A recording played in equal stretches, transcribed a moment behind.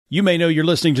You may know you're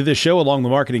listening to this show along the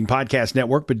Marketing Podcast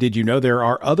Network, but did you know there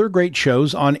are other great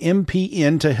shows on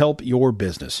MPN to help your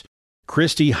business?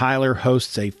 Christy Heiler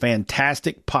hosts a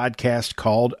fantastic podcast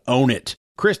called Own It.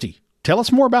 Christy, tell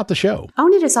us more about the show.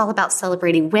 Own It is all about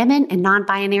celebrating women and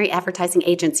non-binary advertising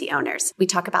agency owners. We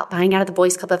talk about buying out of the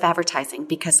Boys Club of Advertising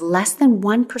because less than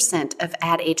 1% of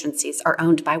ad agencies are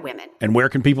owned by women. And where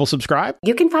can people subscribe?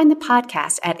 You can find the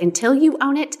podcast at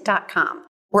untilyouownit.com.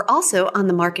 We're also on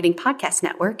the Marketing Podcast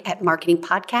Network at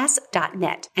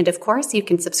marketingpodcast.net. And of course, you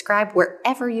can subscribe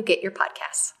wherever you get your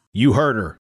podcasts. You heard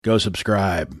her. Go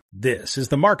subscribe. This is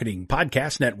the Marketing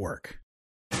Podcast Network.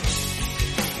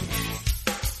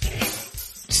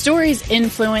 Stories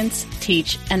influence,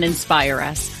 teach, and inspire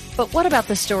us. But what about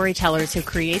the storytellers who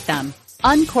create them?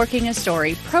 Uncorking a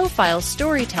Story profiles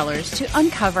storytellers to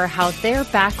uncover how their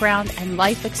background and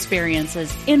life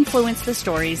experiences influence the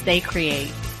stories they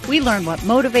create. We learn what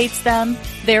motivates them,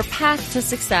 their path to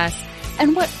success,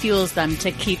 and what fuels them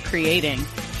to keep creating.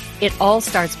 It all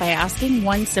starts by asking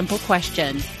one simple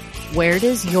question: where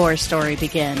does your story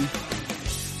begin?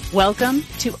 Welcome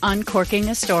to Uncorking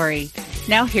a Story.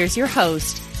 Now here's your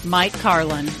host, Mike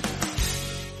Carlin.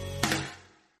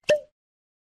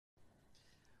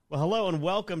 Well, hello and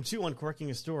welcome to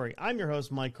Uncorking a Story. I'm your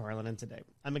host, Mike Carlin, and today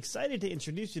I'm excited to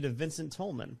introduce you to Vincent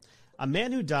Tolman, a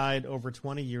man who died over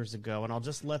 20 years ago, and I'll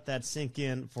just let that sink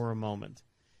in for a moment.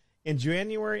 In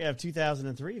January of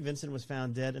 2003, Vincent was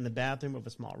found dead in the bathroom of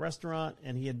a small restaurant,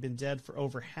 and he had been dead for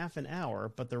over half an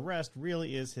hour, but the rest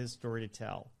really is his story to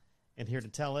tell. And here to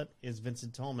tell it is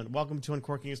Vincent Tolman. Welcome to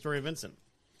Uncorking a Story, Vincent.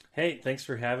 Hey, thanks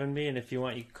for having me, and if you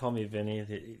want, you can call me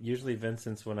Vinny. Usually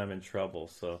Vincent's when I'm in trouble,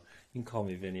 so you can call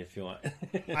me Vinny if you want.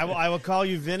 I will call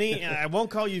you Vinny, and I won't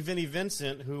call you Vinny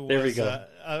Vincent, who was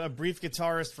a brief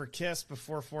guitarist for Kiss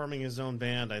before forming his own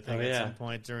band, I think, some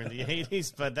point during the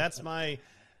 80s. But that's my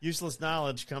useless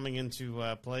knowledge coming into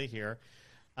play here.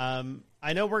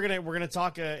 I know we're gonna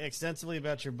talk extensively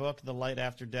about your book, The Light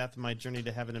After Death: My Journey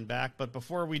to Heaven and Back. But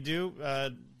before we do,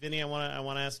 Vinny, I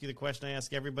want to ask you the question I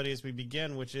ask everybody as we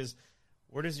begin, which is,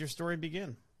 where does your story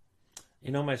begin?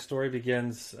 You know, my story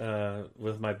begins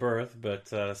with my birth, but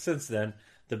since then,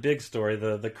 the big story,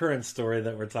 the current story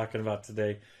that we're talking about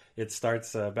today, it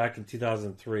starts back in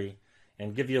 2003.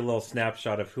 And give you a little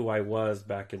snapshot of who I was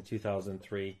back in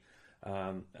 2003.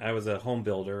 I was a home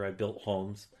builder. I built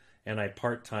homes. And I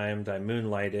part-timed, I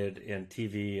moonlighted in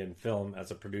TV and film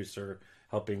as a producer,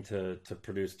 helping to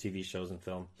produce TV shows and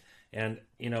film. And,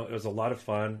 you know, it was a lot of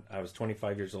fun. I was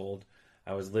 25 years old.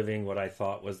 I was living what I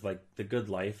thought was like the good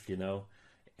life, you know.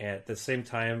 And at the same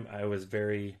time, I was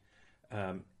very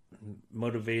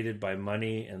motivated by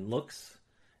money and looks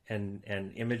and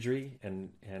imagery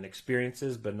and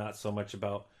experiences, but not so much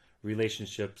about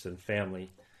relationships and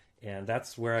family. And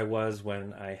that's where I was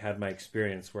when I had my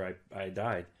experience where I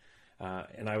died.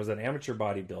 And I was an amateur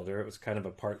bodybuilder. It was kind of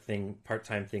a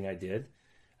part-time thing I did.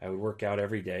 I would work out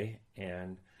every day,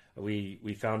 and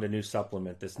we found a new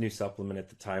supplement. This new supplement at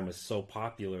the time was so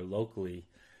popular locally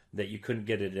that you couldn't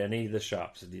get it at any of the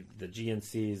shops. The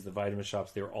GNCs, the vitamin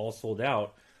shops, they were all sold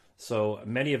out. So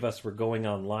many of us were going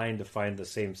online to find the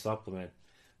same supplement.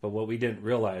 But what we didn't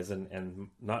realize, and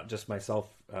not just myself,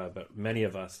 but many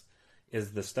of us,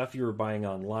 is the stuff you were buying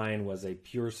online was a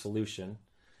pure solution.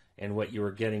 And what you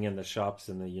were getting in the shops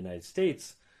in the United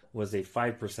States was a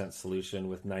 5% solution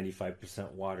with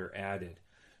 95% water added.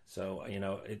 So, you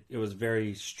know, it was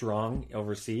very strong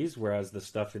overseas, whereas the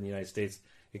stuff in the United States,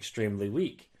 extremely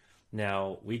weak.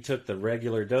 Now, we took the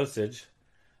regular dosage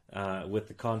with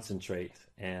the concentrate.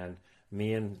 And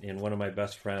me and one of my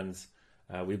best friends,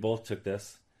 we both took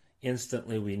this.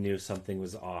 Instantly, we knew something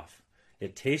was off.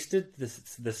 It tasted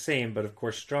the same, but of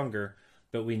course stronger.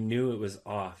 But we knew it was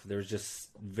off. There was just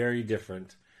very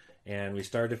different. And we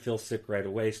started to feel sick right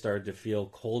away, started to feel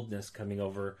coldness coming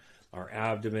over our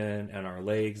abdomen and our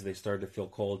legs. They started to feel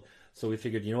cold. So we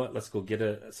figured, you know what, let's go get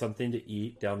something to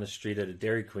eat down the street at a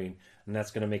Dairy Queen, and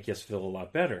that's going to make us feel a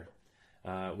lot better.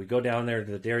 We go down there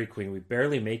to the Dairy Queen. We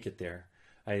barely make it there.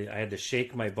 I had to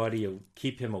shake my buddy to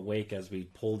keep him awake as we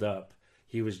pulled up.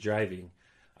 He was driving.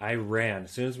 I ran.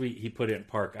 As soon as he put it in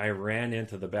park, I ran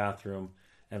into the bathroom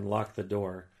and locked the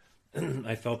door.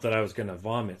 I felt that I was going to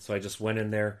vomit, so I just went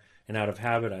in there, and out of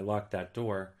habit, I locked that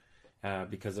door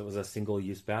because it was a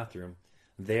single-use bathroom.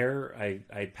 There,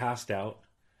 I passed out,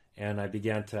 and I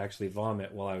began to actually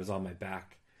vomit while I was on my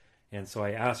back. And so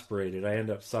I aspirated. I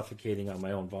ended up suffocating on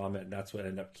my own vomit, and that's what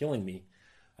ended up killing me.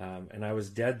 And I was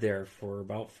dead there for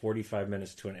about 45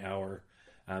 minutes to an hour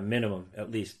minimum,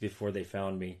 at least, before they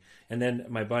found me. And then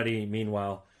my buddy,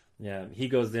 meanwhile, he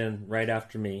goes in right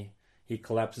after me. He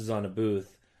collapses on a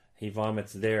booth. He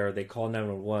vomits there. They call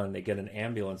 911. They get an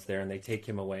ambulance there, and they take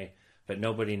him away. But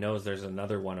nobody knows there's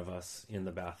another one of us in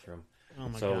the bathroom. Oh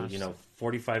my so, gosh.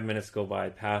 45 minutes go by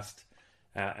past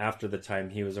after the time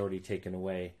he was already taken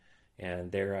away.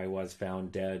 And there I was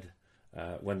found dead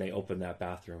when they opened that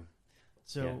bathroom.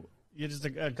 So just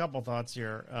a couple thoughts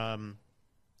here.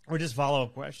 Or just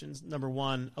follow-up questions. Number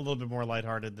one, a little bit more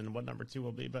lighthearted than what number two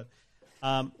will be. But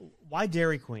why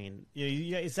Dairy Queen?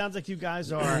 It sounds like you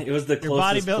guys are It was the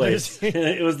closest place.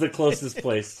 It was the closest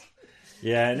place.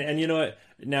 Yeah, and you know what?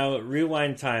 Now,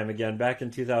 rewind time again. Back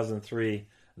in 2003,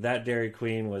 that Dairy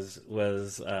Queen was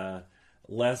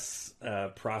less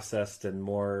processed and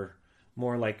more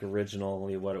like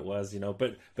originally what it was,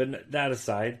 But that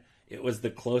aside, it was the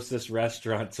closest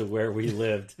restaurant to where we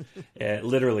lived.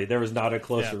 Literally, there was not a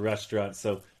closer restaurant,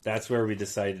 so that's where we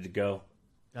decided to go.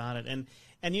 Got it.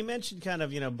 And you mentioned kind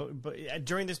of, but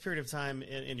during this period of time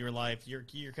in your life,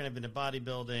 you're kind of into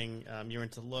bodybuilding, you're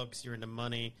into looks, you're into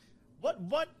money.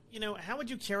 What how would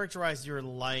you characterize your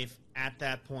life at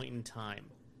that point in time,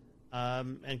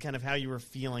 and kind of how you were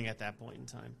feeling at that point in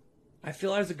time? I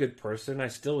feel I was a good person. I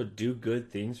still would do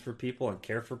good things for people and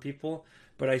care for people,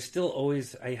 but I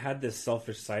had this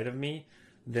selfish side of me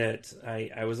that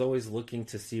I was always looking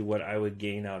to see what I would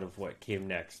gain out of what came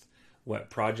next,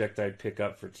 what project I'd pick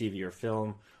up for TV or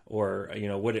film, or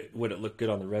would it look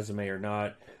good on the resume or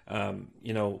not,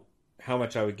 how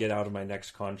much I would get out of my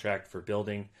next contract for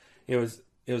building. It was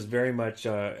very much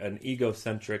an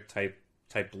egocentric type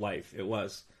life. It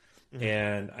was. Mm-hmm.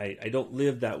 And I don't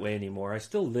live that way anymore. I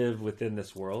still live within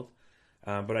this world,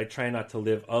 but I try not to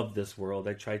live of this world.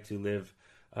 I try to live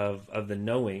of the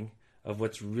knowing of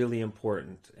what's really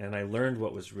important. And I learned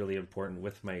what was really important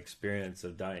with my experience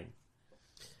of dying.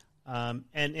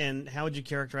 And how would you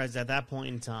characterize at that point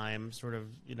in time, sort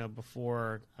of,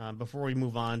 before we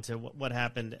move on to what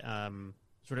happened,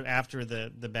 sort of after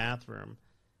the bathroom?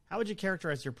 How would you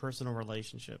characterize your personal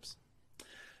relationships?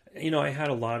 I had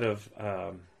a lot of,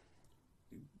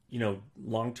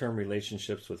 long-term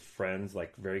relationships with friends,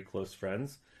 like very close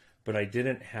friends, but I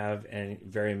didn't have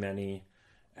very many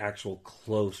actual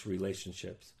close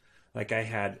relationships. Like I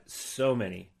had so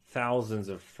many thousands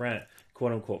of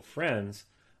quote unquote friends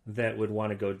that would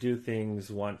want to go do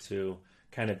things, want to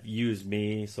kind of use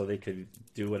me so they could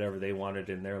do whatever they wanted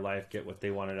in their life, get what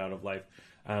they wanted out of life.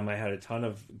 I had a ton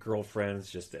of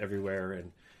girlfriends just everywhere,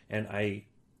 and I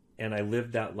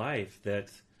lived that life. That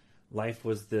life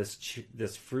was this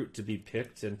fruit to be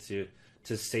picked and to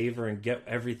savor and get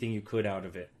everything you could out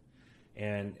of it.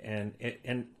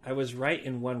 And I was right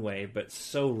in one way, but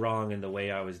so wrong in the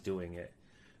way I was doing it.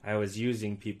 I was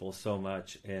using people so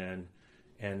much and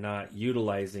not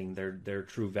utilizing their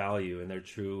true value and their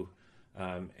true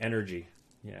energy.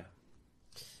 Yeah.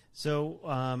 So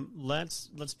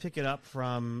let's pick it up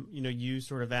from you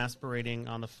sort of aspirating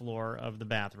on the floor of the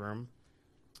bathroom.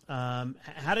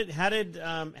 How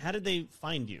did they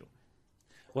find you?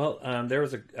 Well, there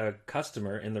was a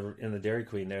customer in the Dairy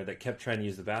Queen there that kept trying to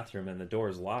use the bathroom, and the door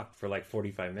was locked for like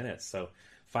 45 minutes. So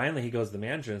finally, he goes to the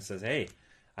manager and says, "Hey,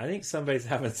 I think somebody's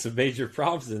having some major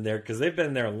problems in there because they've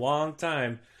been there a long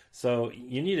time. So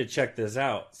you need to check this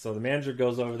out." So the manager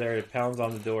goes over there, he pounds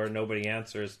on the door, nobody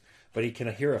answers, but he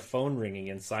can hear a phone ringing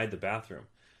inside the bathroom.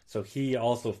 So he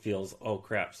also feels, oh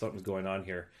crap, something's going on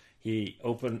here. He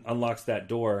unlocks that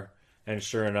door, and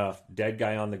sure enough, dead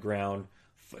guy on the ground,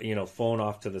 phone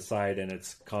off to the side, and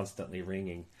it's constantly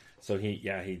ringing. So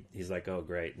he's like, oh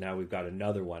great, now we've got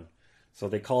another one. So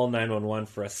they call 911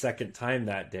 for a second time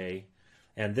that day,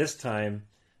 and this time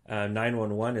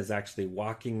 911 is actually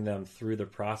walking them through the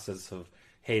process of,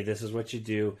 hey, this is what you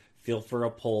do, feel for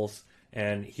a pulse.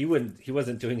 And he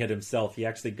wasn't doing it himself. He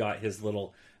actually got his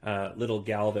little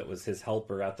gal that was his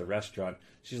helper at the restaurant.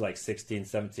 She's like 16,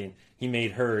 17. He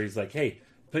made her, he's like, hey,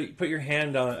 put your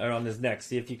hand on his neck,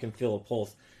 see if you can feel a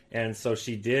pulse. And so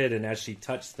she did, and as she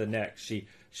touched the neck, she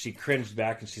cringed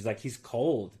back, and she's like, he's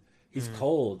cold. He's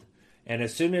cold. And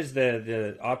as soon as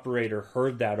the operator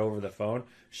heard that over the phone,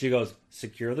 she goes,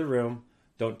 secure the room,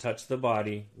 don't touch the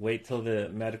body, wait till the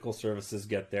medical services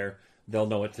get there, they'll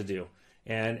know what to do.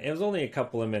 And it was only a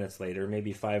couple of minutes later,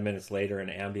 maybe 5 minutes later,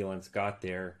 an ambulance got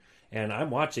there. And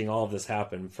I'm watching all of this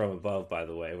happen from above, by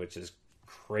the way, which is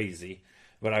crazy.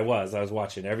 But I was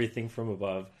watching everything from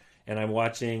above. And I'm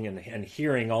watching and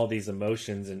hearing all these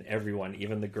emotions in everyone,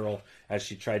 even the girl as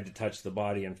she tried to touch the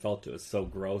body and felt it was so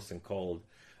gross and cold.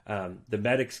 The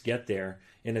medics get there,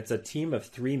 and it's a team of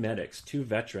 3 medics, 2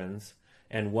 veterans,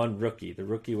 and 1 rookie. The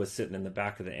rookie was sitting in the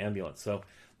back of the ambulance. So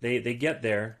they get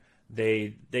there.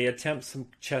 They attempt some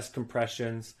chest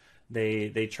compressions.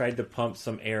 They tried to pump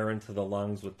some air into the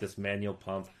lungs with this manual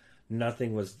pump.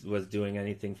 Nothing was doing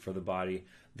anything for the body.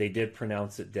 They did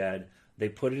pronounce it dead. They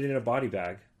put it in a body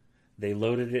bag. They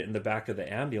loaded it in the back of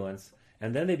the ambulance,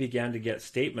 and then they began to get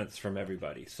statements from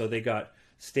everybody. So they got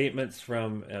statements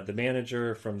from the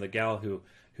manager, from the gal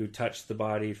who touched the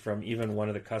body, from even one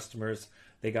of the customers.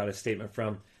 They got a statement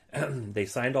from. They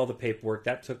signed all the paperwork.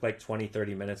 That took like 20,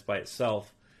 30 minutes by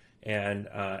itself, and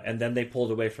then they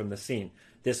pulled away from the scene.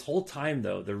 This whole time,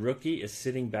 though, the rookie is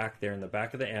sitting back there in the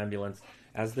back of the ambulance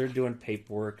as they're doing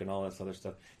paperwork and all this other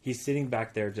stuff. He's sitting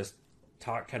back there just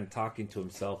kind of talking to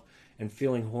himself and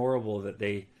feeling horrible that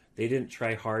they didn't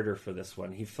try harder for this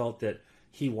one. He felt that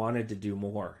he wanted to do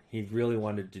more. He really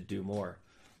wanted to do more.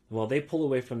 Well, they pull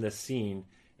away from this scene,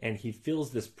 and he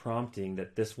feels this prompting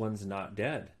that this one's not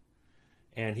dead.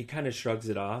 And he kind of shrugs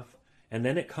it off. And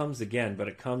then it comes again, but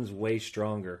it comes way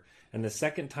stronger. And the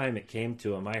second time it came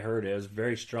to him, I heard it. It was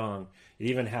very strong. It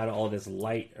even had all this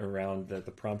light around the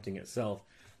prompting itself.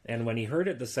 And when he heard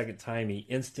it the second time, he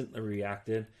instantly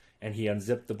reacted, and he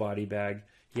unzipped the body bag.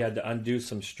 He had to undo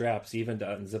some straps even to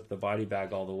unzip the body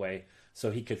bag all the way so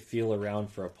he could feel around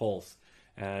for a pulse.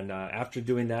 And after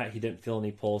doing that, he didn't feel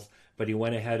any pulse, but he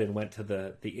went ahead and went to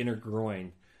the inner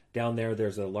groin. Down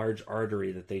there's a large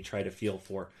artery that they try to feel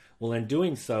for. Well, in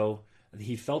doing so,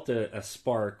 he felt a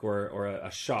spark or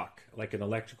a shock, like an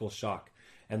electrical shock.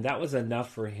 And that was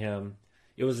enough for him.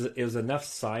 It was enough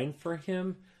sign for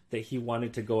him that he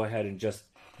wanted to go ahead and just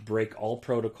break all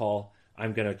protocol.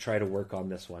 I'm going to try to work on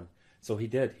this one. So he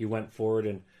did. He went forward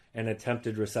and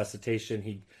attempted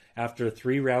resuscitation. After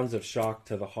 3 rounds of shock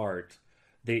to the heart,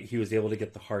 he was able to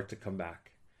get the heart to come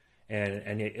back.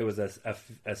 And it was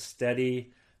a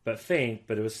steady, but faint,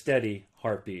 but it was steady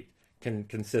heartbeat,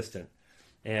 consistent.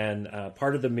 And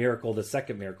part of the miracle, the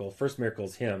second miracle, first miracle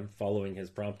is him following his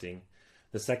prompting.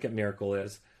 The second miracle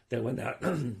is that when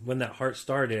that heart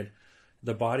started,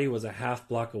 the body was a half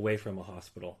block away from a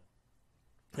hospital.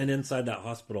 And inside that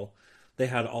hospital, they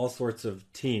had all sorts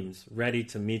of teams ready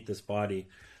to meet this body.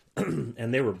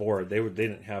 And they were bored. They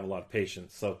didn't have a lot of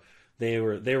patience. So they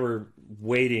were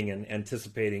waiting and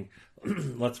anticipating,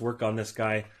 let's work on this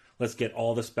guy. Let's get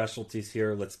all the specialties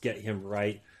here. Let's get him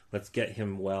right. Let's get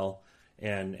him well.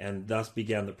 And thus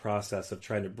began the process of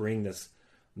trying to bring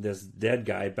this dead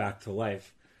guy back to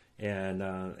life. And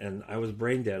I was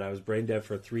brain dead. I was brain dead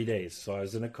for 3 days. So I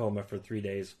was in a coma for 3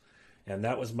 days. And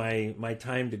that was my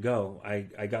time to go.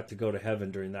 I got to go to heaven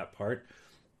during that part.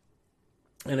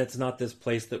 And it's not this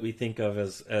place that we think of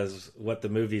as what the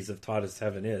movies have taught us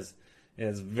heaven is.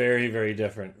 It's very, very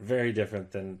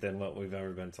different than what we've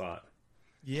ever been taught.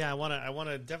 Yeah, I want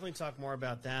to definitely talk more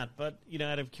about that. But,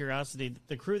 out of curiosity,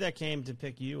 the crew that came to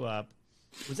pick you up,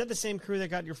 was that the same crew that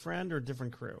got your friend or a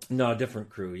different crew? No, a different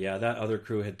crew. Yeah, that other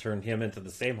crew had turned him into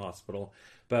the same hospital.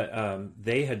 But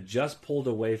they had just pulled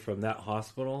away from that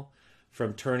hospital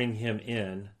from turning him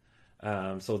in.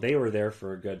 So they were there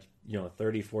for a good,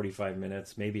 30, 45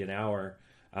 minutes, maybe an hour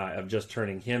of just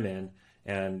turning him in.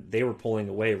 And they were pulling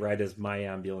away right as my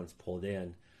ambulance pulled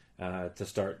in to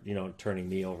start, turning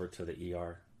me over to the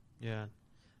ER. Yeah.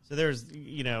 So there's,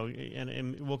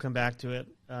 and we'll come back to it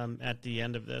at the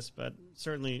end of this, but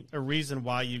certainly a reason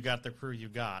why you got the crew you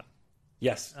got.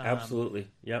 Yes, absolutely.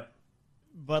 Yep.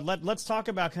 But let's talk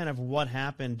about kind of what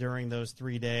happened during those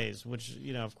 3 days, which,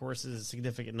 of course, is a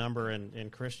significant number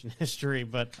in Christian history.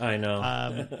 But I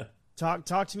know.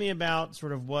 Talk to me about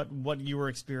sort of what you were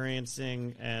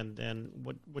experiencing and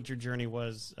what your journey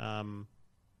was, when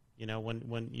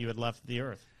you had left the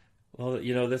earth. Well,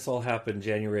 this all happened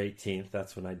January 18th.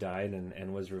 That's when I died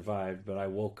and was revived. But I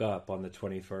woke up on the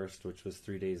 21st, which was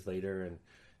 3 days later.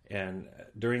 And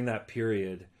during that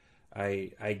period,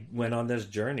 I went on this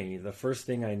journey. The first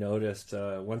thing I noticed,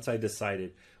 once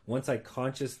I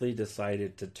consciously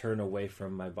decided to turn away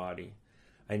from my body,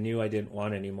 I knew I didn't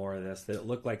want any more of this. That it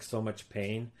looked like so much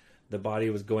pain. The body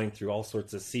was going through all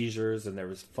sorts of seizures, and there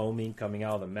was foaming coming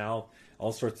out of the mouth,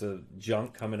 all sorts of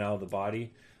junk coming out of the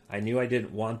body. I knew I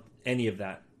didn't want any of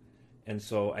that. And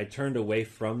so I turned away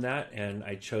from that, and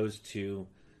I chose to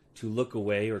look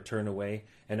away or turn away.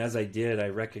 And as I did, I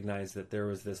recognized that there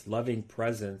was this loving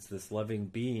presence, this loving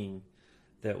being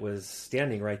that was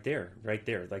standing right there, like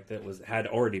had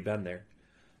already been there.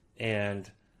 And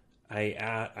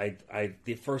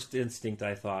the first instinct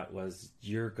I thought was,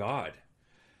 "You're God."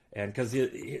 And because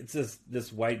it's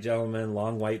this white gentleman,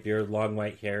 long white beard, long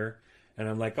white hair. And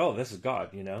I'm like, "Oh, this is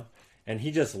God," And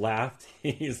he just laughed.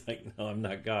 He's like, "No, I'm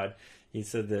not God." He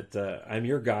said that I'm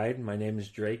your guide. My name is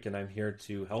Drake, and I'm here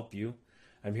to help you.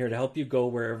 I'm here to help you go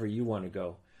wherever you want to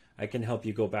go. I can help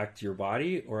you go back to your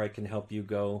body, or I can help you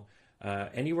go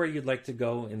anywhere you'd like to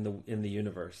go in the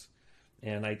universe.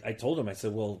 And I told him, I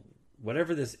said, well,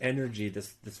 whatever this energy,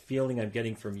 this feeling I'm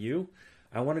getting from you,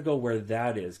 I want to go where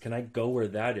that is. Can I go where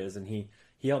that is? And he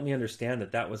helped me understand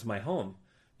that that was my home.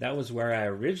 That was where I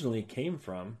originally came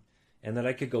from, and that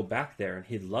I could go back there, and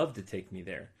he'd love to take me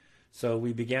there. So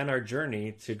we began our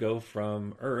journey to go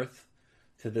from Earth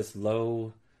to this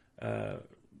low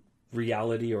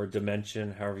reality or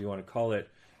dimension, however you want to call it,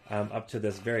 up to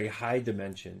this very high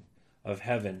dimension of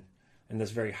heaven, and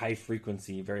this very high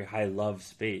frequency, very high love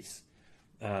space,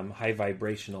 high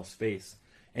vibrational space.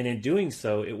 And in doing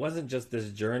so, it wasn't just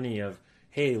this journey of,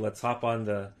 hey, let's hop on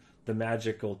the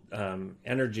magical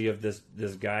energy of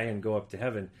this guy and go up to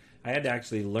heaven. I had to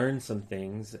actually learn some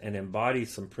things and embody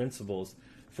some principles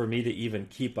for me to even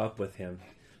keep up with him.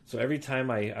 So every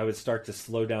time I would start to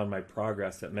slow down my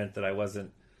progress, it meant that I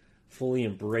wasn't fully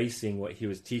embracing what he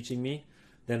was teaching me.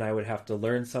 Then I would have to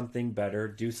learn something better,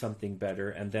 do something better,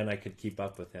 and then I could keep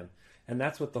up with him. And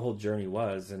that's what the whole journey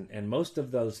was. And most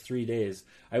of those 3 days,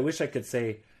 I wish I could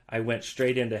say I went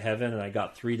straight into heaven and I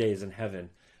got 3 days in heaven.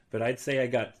 But I'd say I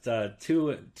got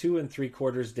 2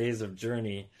 3/4 days of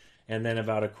journey, and then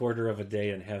about 1/4 of a day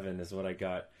in heaven is what I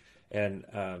got. And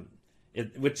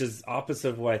which is opposite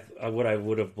of what I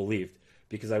would have believed,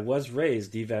 because I was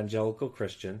raised evangelical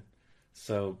Christian.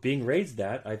 So being raised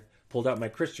that, I pulled out my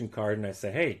Christian card and I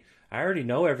said, hey, I already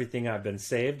know everything. I've been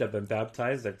saved. I've been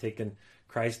baptized. I've taken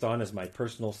Christ on as my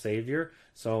personal savior.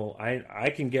 So I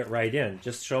can get right in.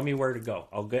 Just show me where to go.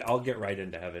 I'll get right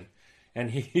into heaven. And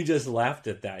he just laughed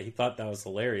at that. He thought that was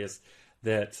hilarious,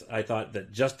 that I thought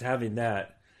that just having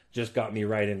that just got me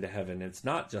right into heaven. It's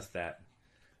not just that.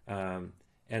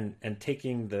 And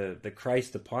taking the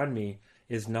Christ upon me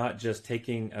is not just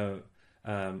taking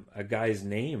a guy's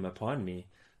name upon me,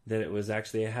 that it was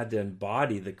actually, I had to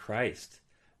embody the Christ,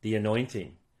 the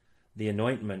anointing, the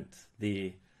anointment,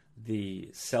 the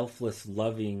selfless,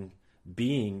 loving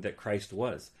being that Christ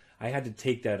was. I had to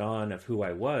take that on of who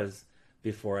I was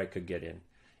before I could get in.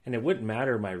 And it wouldn't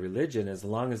matter my religion, as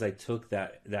long as I took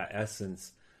that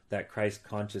essence, that Christ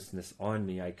consciousness on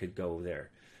me, I could go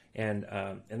there. And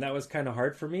that was kind of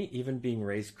hard for me, even being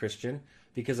raised Christian,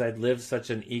 because I'd lived such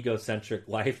an egocentric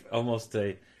life, almost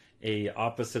a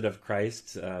opposite of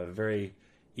Christ, very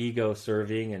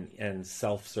ego-serving and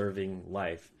self-serving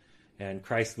life. And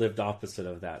Christ lived opposite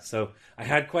of that. So I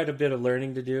had quite a bit of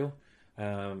learning to do,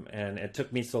 and it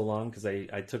took me so long because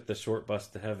I took the short bus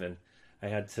to heaven. I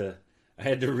had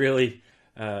to really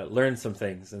learn some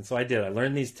things, and so I did. I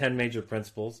learned these 10 major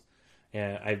principles.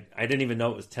 And I didn't even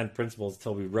know it was 10 principles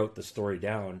until we wrote the story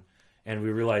down, and we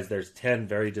realized there's 10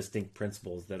 very distinct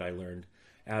principles that I learned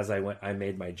as I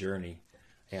made my journey,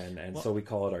 and so we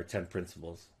call it our 10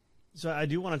 principles. So I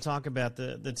do want to talk about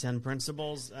the 10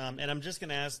 principles, and I'm just going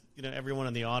to ask everyone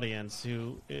in the audience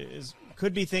who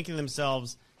could be thinking to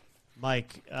themselves,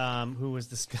 Mike, who was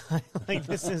this guy? Like,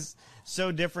 this is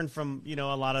so different from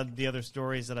a lot of the other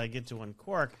stories that I get to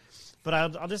uncork. But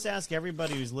I'll just ask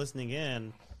everybody who's listening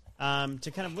in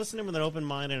to kind of listen to him with an open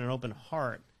mind and an open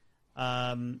heart,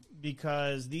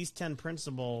 because these 10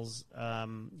 principles,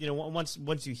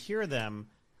 once you hear them,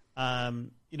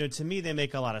 to me they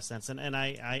make a lot of sense, and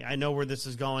I know where this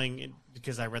is going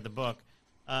because I read the book.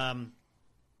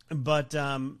 But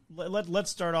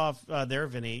let's start off there,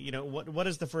 Vinny. What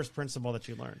is the first principle that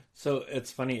you learned? So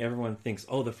it's funny. Everyone thinks,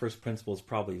 the first principle is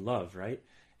probably love, right?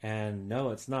 And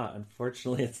no, it's not.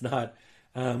 Unfortunately, it's not.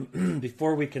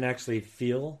 Before we can actually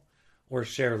feel or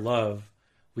share love,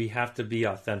 we have to be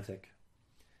authentic.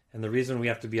 And the reason we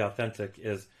have to be authentic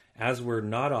is, as we're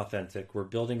not authentic, we're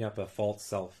building up a false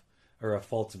self or a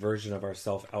false version of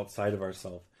ourself outside of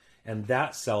ourself. And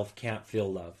that self can't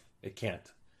feel love. It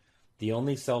can't. The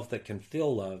only self that can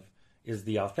feel love is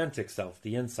the authentic self,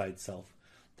 the inside self.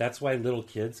 That's why little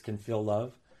kids can feel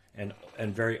love and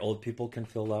very old people can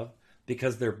feel love,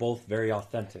 because they're both very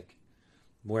authentic.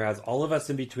 Whereas all of us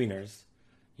in-betweeners,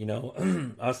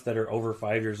 us that are over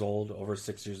 5 years old, over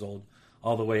 6 years old,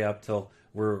 all the way up till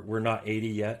we're not 80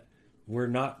 yet, we're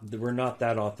not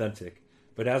that authentic.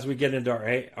 But as we get into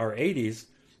our 80s,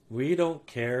 we don't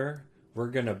care. We're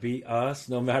going to be us,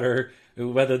 no matter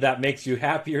whether that makes you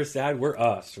happy or sad. We're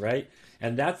us, right?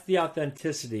 And that's the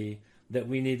authenticity that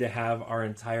we need to have our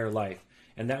entire life.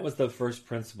 And that was the first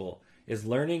principle, is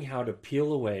learning how to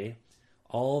peel away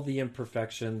all the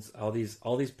imperfections, all these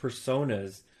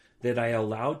personas that I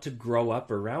allowed to grow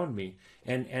up around me.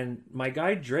 And my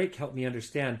guide Drake helped me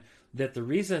understand that the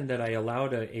reason that I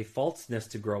allowed a falseness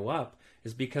to grow up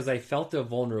is because I felt a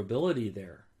vulnerability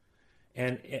there.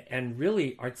 And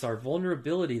really, it's our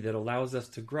vulnerability that allows us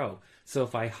to grow. So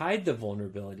if I hide the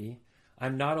vulnerability,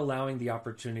 I'm not allowing the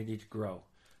opportunity to grow.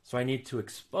 So I need to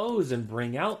expose and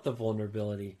bring out the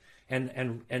vulnerability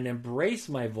and embrace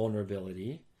my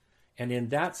vulnerability. And in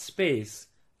that space,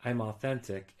 I'm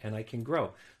authentic and I can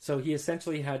grow. So he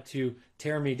essentially had to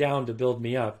tear me down to build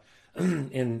me up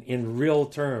in real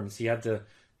terms. He had to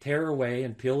tear away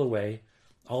and peel away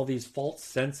all these false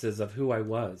senses of who I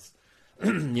was.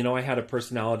 I had a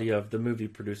personality of the movie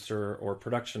producer or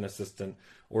production assistant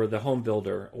or the home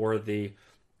builder or the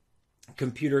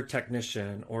computer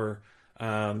technician or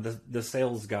the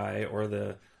sales guy or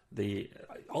the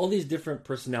all these different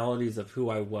personalities of who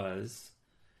I was.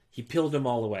 He peeled them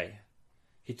all away.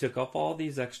 He took off all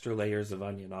these extra layers of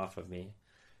onion off of me.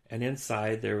 And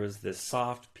inside there was this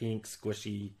soft, pink,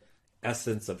 squishy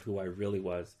essence of who I really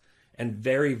was. And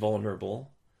very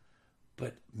vulnerable.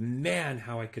 But man,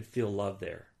 how I could feel love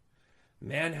there.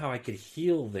 Man, how I could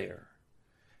heal there.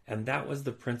 And that was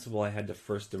the principle I had to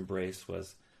first embrace,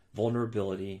 was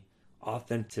vulnerability,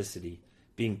 authenticity,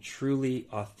 being truly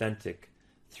authentic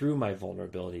through my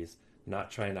vulnerabilities,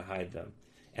 not trying to hide them.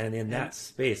 And in that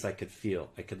space, I could feel,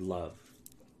 I could love.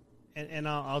 And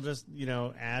I'll just,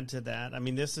 add to that. I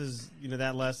mean, this is,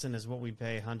 that lesson is what we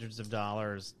pay hundreds of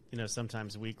dollars,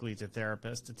 sometimes weekly to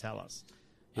therapists to tell us.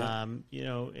 Yeah.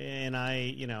 And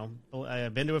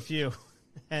I've been to a few,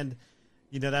 and,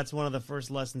 that's one of the first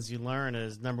lessons you learn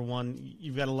is, number one,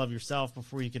 you've got to love yourself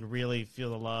before you can really feel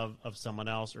the love of someone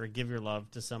else or give your love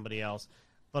to somebody else.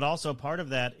 But also part of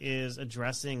that is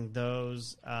addressing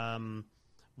those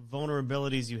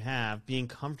vulnerabilities you have, being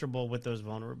comfortable with those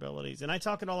vulnerabilities. And I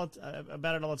talk about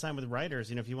it all the time with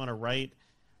writers. If you want to write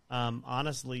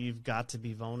honestly, you've got to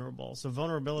be vulnerable. So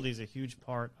vulnerability is a huge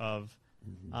part of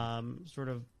sort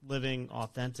of living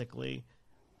authentically.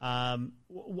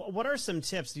 What are some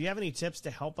tips? Do you have any tips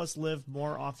to help us live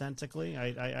more authentically?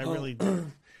 I really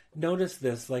notice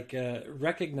this,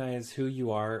 recognize who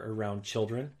you are around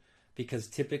children, because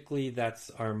typically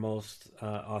that's our most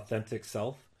authentic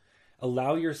self.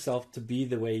 Allow yourself to be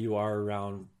the way you are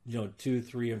around, 2,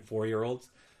 3, and 4-year-olds.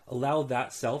 Allow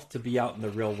that self to be out in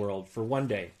the real world for one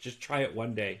day. Just try it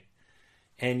one day.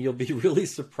 And you'll be really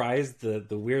surprised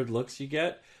the weird looks you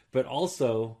get, but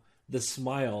also the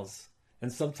smiles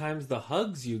and sometimes the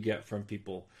hugs you get from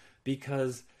people,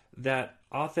 because that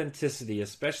authenticity,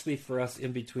 especially for us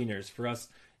in-betweeners, for us,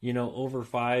 over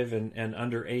 5 and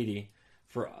under 80,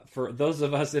 for those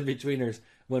of us in-betweeners,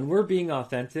 when we're being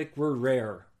authentic, we're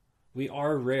rare. We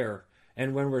are rare.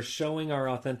 And when we're showing our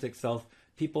authentic self,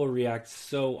 people react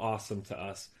so awesome to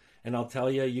us. And I'll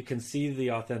tell you, you can see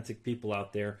the authentic people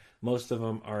out there. Most of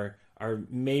them are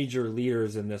major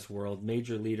leaders in this world,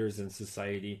 major leaders in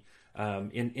society,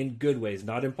 in good ways,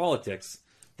 not in politics.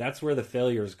 That's where the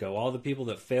failures go. All the people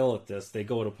that fail at this, they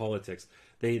go to politics.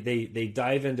 They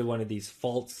dive into one of these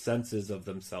false senses of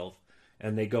themselves,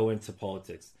 and they go into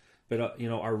politics. But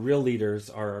our real leaders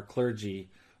are our clergy,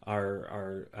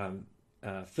 our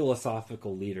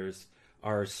philosophical leaders,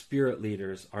 our spirit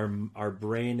leaders, our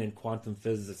brain and quantum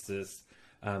physicists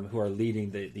who are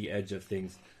leading the edge of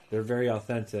things. They're very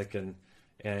authentic and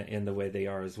in the way they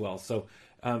are as well. So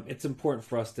it's important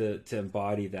for us to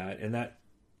embody that,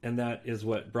 and that is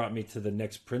what brought me to the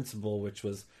next principle, which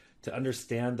was to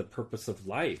understand the purpose of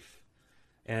life,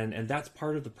 and that's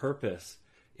part of the purpose.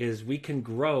 Is we can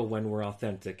grow when we're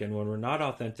authentic, and when we're not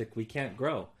authentic, we can't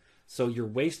grow. So you're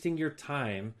wasting your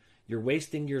time, you're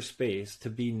wasting your space to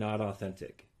be not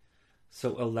authentic.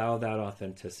 So allow that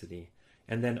authenticity,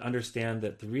 and then understand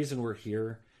that the reason we're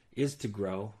here is to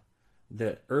grow,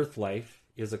 that Earth life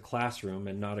is a classroom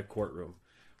and not a courtroom.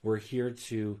 We're here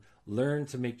to learn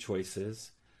to make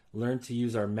choices, learn to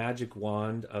use our magic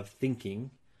wand of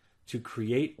thinking to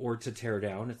create or to tear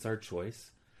down. It's our choice,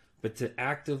 but to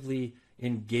actively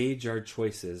engage our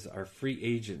choices, our free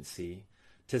agency,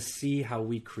 to see how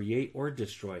we create or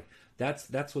destroy.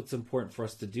 That's what's important for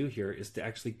us to do here, is to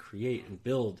actually create and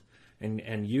build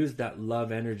and use that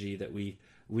love energy that we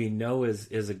know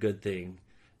is a good thing.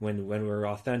 When we're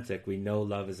authentic, we know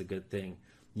love is a good thing.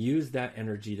 Use that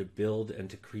energy to build and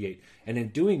to create. And in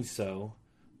doing so,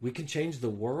 we can change the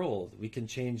world. We can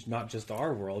change not just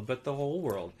our world, but the whole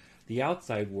world, the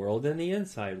outside world and the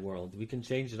inside world. We can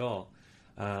change it all.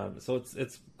 So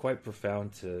it's quite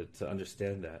profound to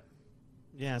understand that.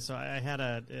 Yeah, so I had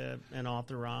an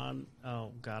author on,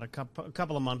 a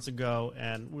couple of months ago,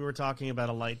 and we were talking about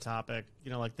a light topic,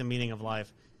 like the meaning of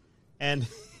life. And,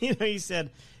 he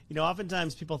said,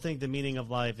 oftentimes people think the meaning of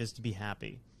life is to be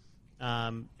happy.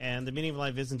 And the meaning of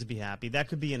life isn't to be happy. That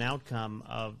could be an outcome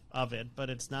of it, but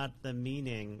it's not the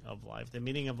meaning of life. The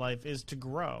meaning of life is to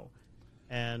grow.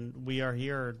 And we are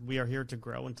here to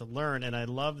grow and to learn. And I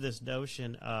love this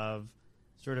notion of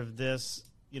sort of this,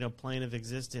 plane of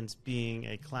existence being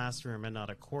a classroom and not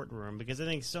a courtroom, because I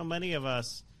think so many of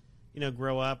us,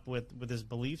 grow up with this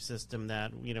belief system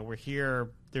that, we're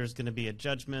here, there's going to be a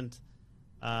judgment.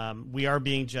 We are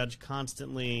being judged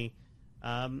constantly.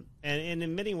 And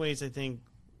in many ways, I think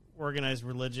organized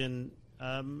religion,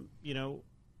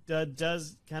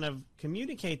 does kind of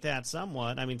communicate that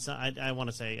somewhat. I mean, I want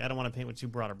to say, I don't want to paint with too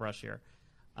broad a brush here,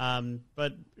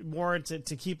 but more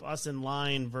to keep us in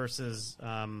line versus,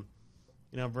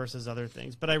 versus other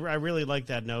things. But I really like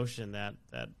that notion that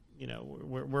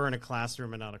we're in a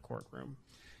classroom and not a courtroom.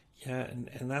 Yeah,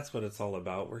 and that's what it's all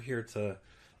about. We're here to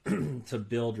to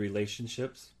build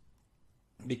relationships,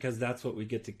 because that's what we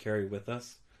get to carry with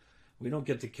us. We don't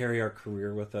get to carry our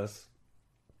career with us.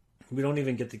 We don't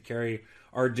even get to carry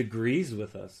our degrees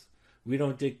with us. We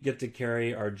don't get to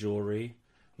carry our jewelry.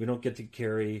 We don't get to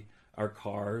carry our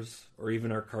cars or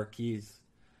even our car keys.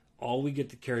 All we get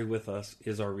to carry with us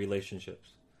is our relationships.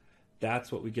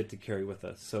 That's what we get to carry with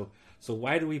us. So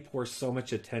why do we pour so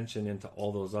much attention into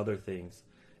all those other things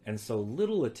and so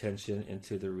little attention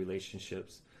into the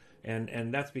relationships?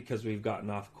 And that's because we've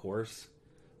gotten off course.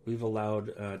 We've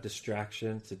allowed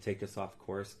distraction to take us off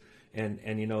course. And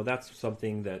that's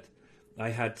something that I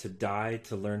had to die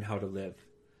to learn how to live.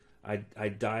 I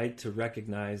died to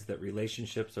recognize that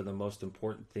relationships are the most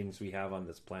important things we have on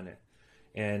this planet.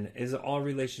 And is it all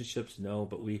relationships? No,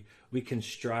 but we can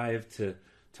strive to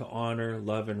honor,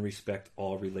 love, and respect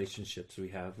all relationships we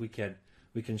have. We can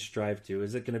strive to.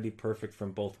 Is it going to be perfect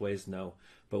from both ways? No,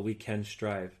 but we can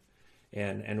strive,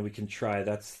 and we can try.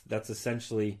 That's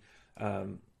essentially,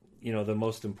 the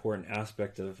most important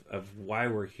aspect of why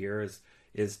we're here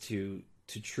is to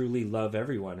truly love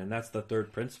everyone. And that's the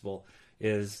third principle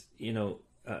is,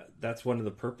 that's one of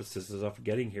the purposes of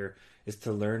getting here, is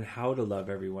to learn how to love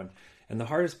everyone. And the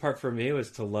hardest part for me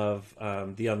was to love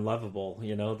the unlovable,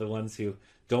 the ones who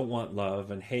don't want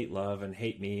love and hate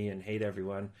me and hate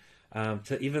everyone,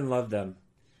 to even love them.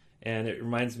 And it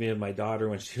reminds me of my daughter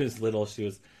when she was little. She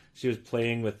was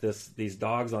playing with these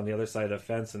dogs on the other side of the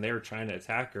fence, and they were trying to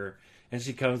attack her. And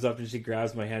she comes up and she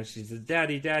grabs my hand. She says,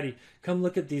 Daddy, come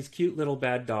look at these cute little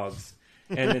bad dogs.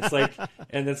 And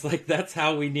it's like, that's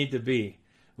how we need to be.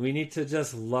 We need to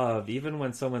just love, even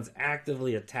when someone's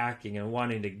actively attacking and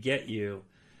wanting to get you,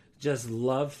 just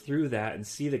love through that and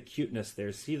see the cuteness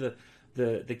there. See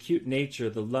the cute nature,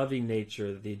 the loving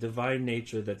nature, the divine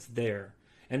nature that's there.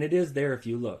 And it is there if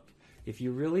you look. If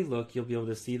you really look, you'll be able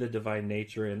to see the divine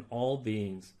nature in all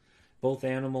beings, both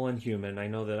animal and human. I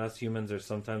know that us humans are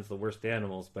sometimes the worst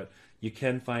animals, but you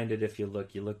can find it if you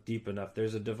look. You look deep enough.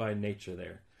 There's a divine nature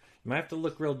there. You might have to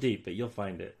look real deep, but you'll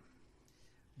find it.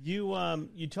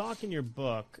 You talk in your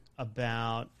book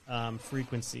about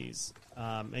frequencies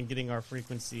and getting our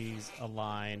frequencies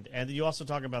aligned, and you also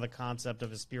talk about the concept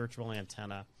of a spiritual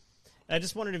antenna. I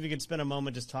just wondered if you could spend a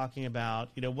moment just talking about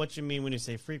what you mean when you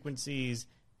say frequencies.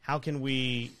 How can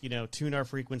we tune our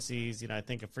frequencies? I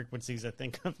think of frequencies. I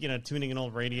think of tuning an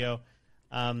old radio.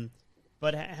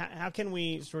 But how can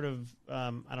we sort of, I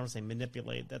don't want to say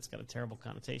manipulate, that's got a terrible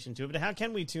connotation to it, but how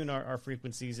can we tune our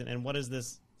frequencies, and what is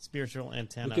this spiritual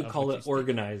antenna? We could call it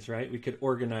organize, right? We could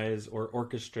organize or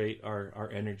orchestrate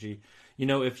our energy.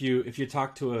 If you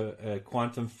talk to a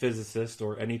quantum physicist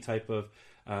or any type of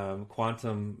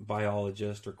quantum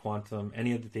biologist or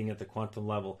any other thing at the quantum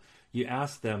level, you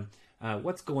ask them,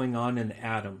 what's going on in the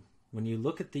atom? When you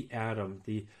look at the atom,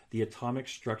 the atomic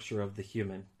structure of the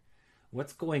human,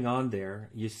 what's going on there?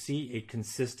 You see a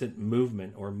consistent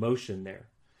movement or motion there.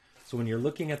 So when you're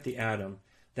looking at the atom,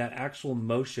 that actual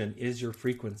motion is your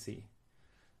frequency.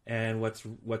 And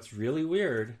what's really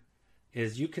weird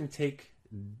is you can take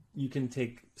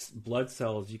blood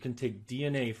cells, you can take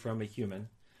DNA from a human,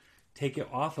 take it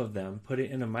off of them, put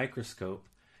it in a microscope,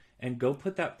 and go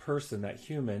put that person, that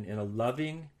human, in a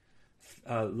loving,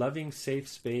 safe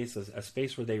space, a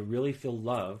space where they really feel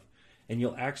love. And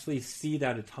you'll actually see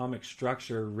that atomic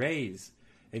structure raise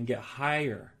and get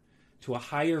higher to a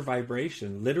higher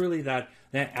vibration. Literally, that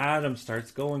atom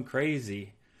starts going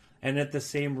crazy. And at the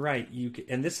same rate,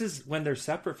 and this is when they're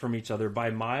separate from each other by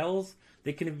miles.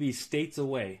 They can be states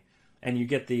away, and you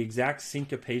get the exact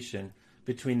syncopation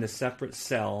between the separate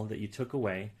cell that you took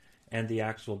away and the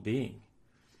actual being.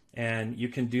 And you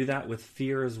can do that with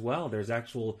fear as well. There's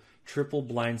actual triple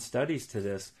blind studies to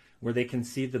this, where they can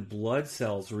see the blood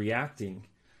cells reacting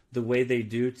the way they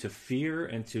do to fear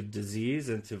and to disease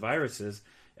and to viruses,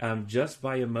 just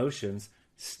by emotions,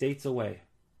 states away.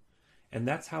 And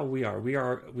that's how we are. We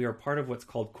are part of what's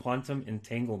called quantum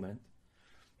entanglement.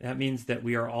 That means that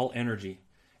we are all energy,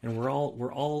 and we're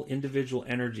all individual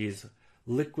energies,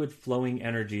 liquid flowing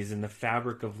energies in the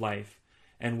fabric of life,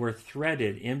 and we're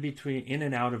threaded in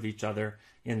and out of each other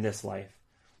in this life.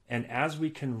 And as we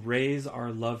can raise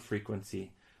our love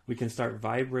frequency, we can start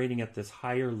vibrating at this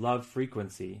higher love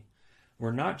frequency.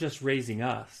 We're not just raising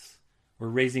us, we're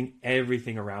raising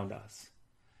everything around us.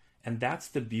 And that's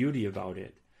the beauty about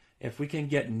it. If we can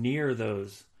get near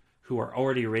those who are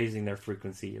already raising their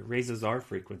frequency, it raises our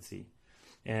frequency.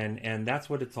 And that's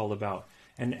what it's all about.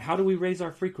 And how do we raise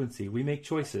our frequency? We make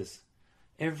choices.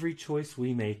 Every choice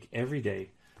we make every day,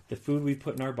 the food we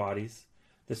put in our bodies,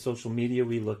 the social media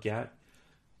we look at,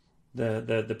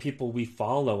 the people we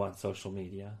follow on social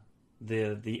media,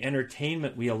 the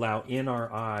entertainment we allow in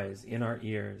our eyes, in our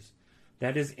ears,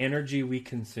 that is energy we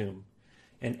consume.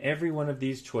 And every one of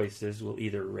these choices will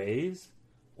either raise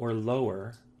or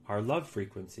lower our love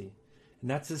frequency. And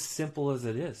that's as simple as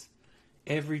it is.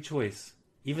 Every choice,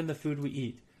 even the food we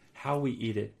eat, how we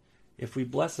eat it, if we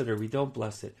bless it or we don't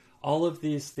bless it, all of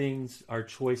these things are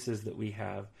choices that we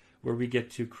have where we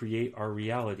get to create our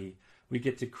reality. We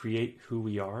get to create who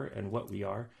we are and what we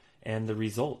are and the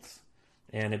results.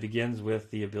 And it begins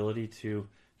with the ability to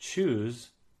choose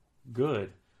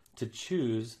good, to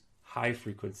choose high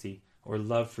frequency or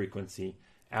love frequency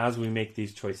as we make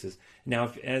these choices.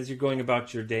 Now, as you're going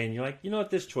about your day and you're like, you know what,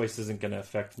 this choice isn't going to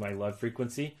affect my love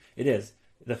frequency. It is.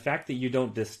 The fact that you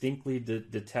don't distinctly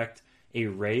detect a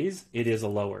raise, it is a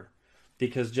lower.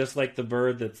 Because just like the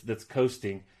bird that's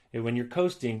coasting, when you're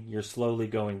coasting, you're slowly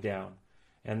going down.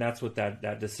 And that's what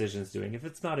that decision's doing. If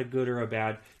it's not a good or a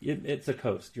bad, it's a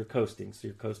coast. You're coasting, so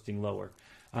you're coasting lower.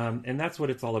 And that's what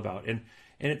it's all about. And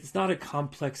it's not a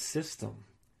complex system.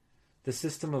 The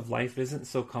system of life isn't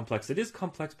so complex. It is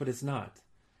complex, but it's not.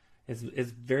 It's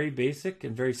very basic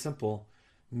and very simple.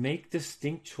 Make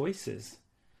distinct choices.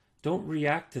 Don't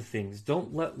react to things.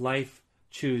 Don't let life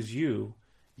choose you.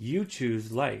 You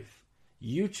choose life.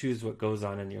 You choose what goes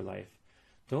on in your life.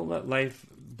 Don't let life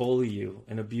bully you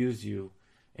and abuse you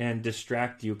and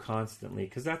distract you constantly,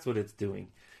 because that's what it's doing.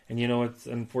 And you know, it's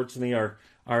unfortunately our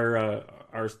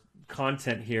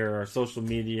content here, our social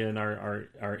media and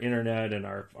our internet and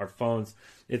our phones,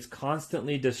 it's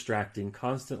constantly distracting.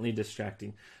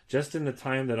 Just in the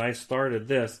time that I started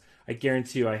this, I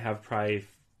guarantee you I have probably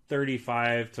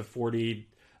 35 to 40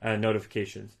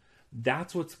 notifications.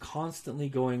 That's what's constantly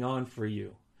going on for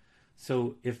you.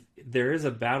 So if there is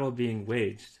a battle being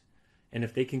waged, and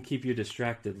if they can keep you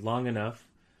distracted long enough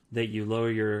that you lower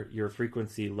your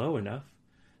frequency low enough,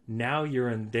 now you're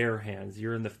in their hands.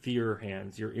 You're in the fear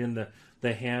hands. You're in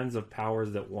the hands of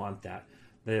powers that want that.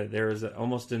 There is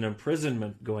almost an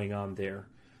imprisonment going on there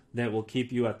that will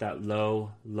keep you at that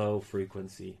low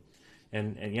frequency.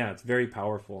 And yeah, it's very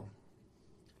powerful.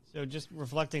 So just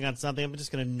reflecting on something, I'm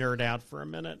just going to nerd out for a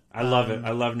minute. I love it.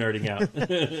 I love nerding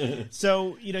out.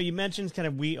 So, you mentioned kind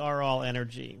of we are all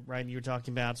energy, right? You were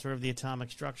talking about sort of the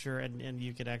atomic structure, and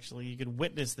you could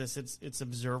witness this. It's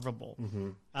observable.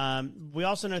 Mm-hmm. We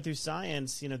also know through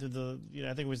science, through the,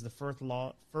 I think it was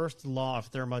the first law of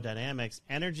thermodynamics,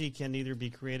 energy can neither be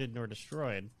created nor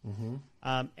destroyed.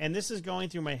 Mm-hmm. And this is going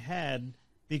through my head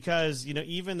because,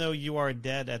 even though you are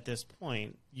dead at this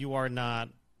point, you are not,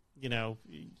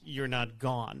 you're not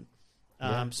gone.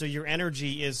 So your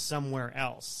energy is somewhere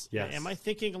else. Yes. Am I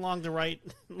thinking along the right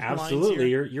Absolutely. lines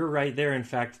here? You're right there. In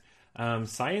fact,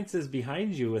 science is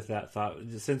behind you with that thought.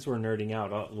 Since we're nerding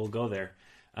out, we'll go there.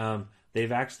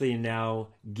 They've actually now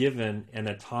given an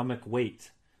atomic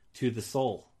weight to the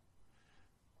soul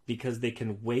because they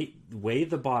can weigh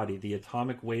the body, the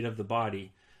atomic weight of the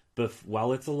body,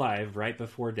 while it's alive, right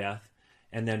before death,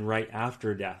 and then right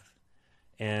after death.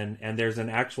 And there's an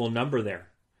actual number there.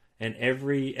 And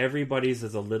everybody's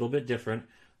is a little bit different,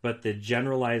 but the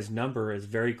generalized number is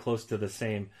very close to the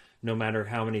same, no matter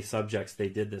how many subjects they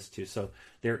did this to. So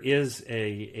there is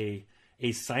a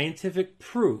scientific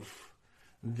proof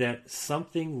that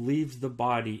something leaves the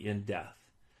body in death.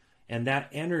 And that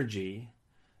energy,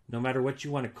 no matter what you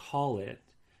want to call it,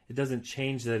 it doesn't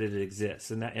change that it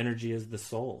exists. And that energy is the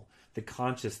soul, the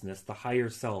consciousness, the higher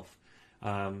self,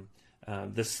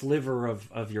 the sliver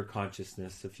of your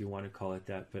consciousness, if you want to call it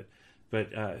that.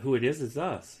 But who it is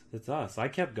us. It's us. I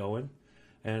kept going.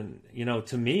 And,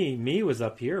 to me was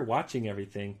up here watching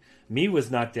everything. Me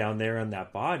was not down there in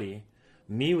that body.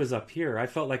 Me was up here. I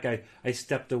felt like I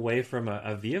stepped away from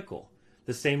a vehicle.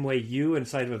 The same way you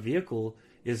inside of a vehicle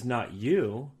is not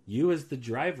you. You is the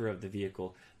driver of the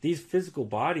vehicle. These physical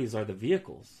bodies are the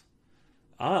vehicles.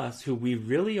 Us, who we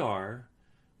really are,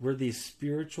 we're these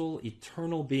spiritual,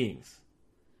 eternal beings.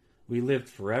 We lived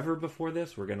forever before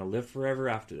this. We're going to live forever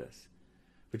after this,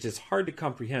 which is hard to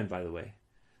comprehend, by the way.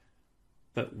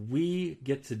 But we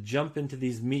get to jump into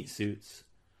these meat suits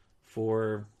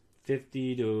for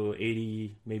 50 to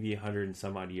 80, maybe 100 and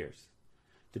some odd years,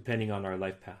 depending on our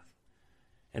life path.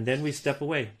 And then we step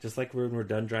away, just like when we're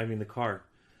done driving the car.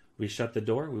 We shut the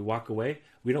door, we walk away.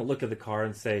 We don't look at the car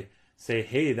and say,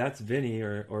 hey, that's Vinny,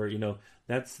 or you know,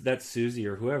 that's Susie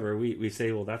or whoever. We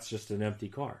say, well, that's just an empty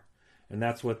car. And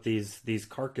that's what these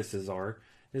carcasses are,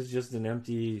 is just an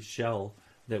empty shell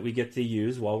that we get to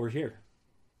use while we're here.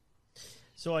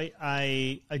 So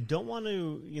I don't want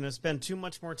to, you know, spend too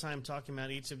much more time talking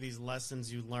about each of these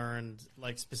lessons you learned,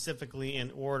 like specifically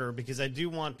in order, because I do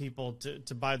want people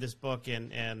to buy this book,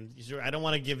 and I don't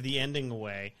want to give the ending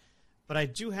away. But I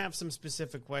do have some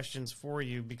specific questions for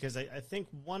you, because I think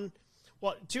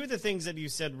two of the things that you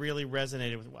said really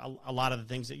resonated with a lot of the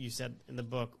things that you said in the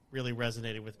book really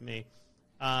resonated with me.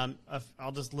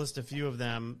 I'll just list a few of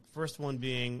them. First one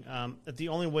being that the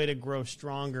only way to grow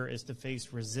stronger is to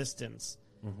face resistance,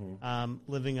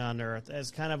 living on Earth,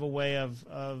 as kind of a way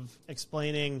of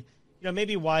explaining, you know,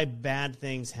 maybe why bad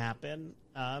things happen,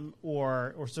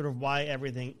 or sort of why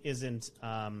everything isn't,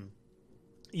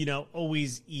 you know,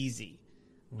 always easy.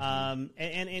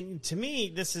 And to me,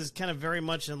 this is kind of very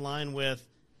much in line with,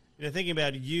 you know, thinking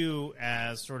about you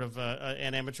as sort of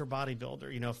an amateur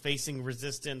bodybuilder, you know, facing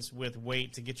resistance with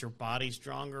weight to get your body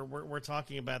stronger. We're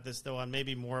talking about this, though, on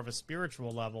maybe more of a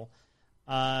spiritual level.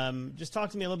 Just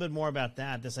talk to me a little bit more about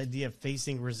that, this idea of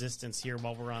facing resistance here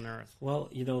while we're on Earth. Well,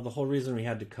 you know, the whole reason we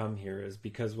had to come here is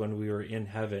because when we were in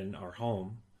heaven, our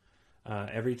home,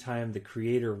 every time the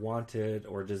Creator wanted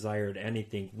or desired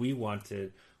anything, we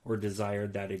wanted or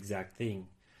desired that exact thing,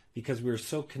 because we were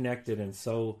so connected and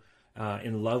so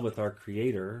in love with our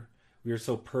Creator. We were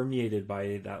so permeated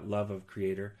by that love of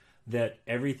Creator that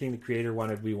everything the Creator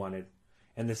wanted, we wanted.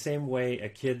 And the same way a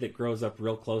kid that grows up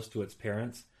real close to its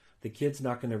parents, the kid's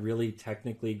not going to really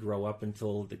technically grow up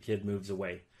until the kid moves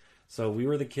away. So we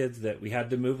were the kids that we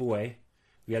had to move away.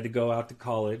 We had to go out to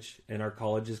college, and our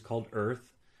college is called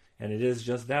Earth. And it is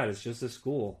just that. It's just a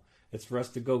school. It's for us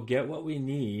to go get what we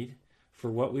need for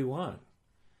what we want.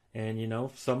 And, you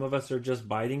know, some of us are just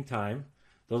biding time.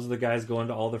 Those are the guys going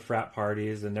to all the frat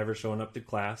parties and never showing up to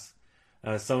class.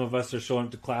 Some of us are showing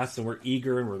up to class and we're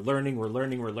eager and we're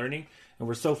learning. And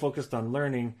we're so focused on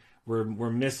learning, we're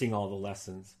missing all the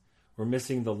lessons. We're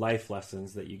missing the life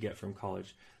lessons that you get from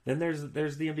college. Then there's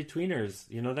the in-betweeners.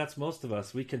 You know, that's most of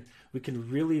us. We can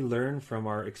really learn from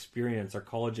our experience, our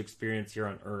college experience here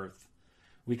on Earth.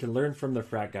 We can learn from the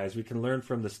frat guys. We can learn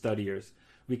from the studiers.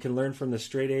 We can learn from the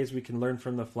straight A's. We can learn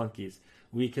from the flunkies.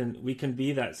 We can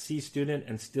be that C student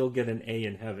and still get an A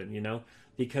in heaven, you know,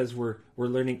 because we're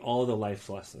learning all the life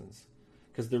lessons.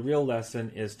 Because the real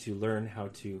lesson is to learn how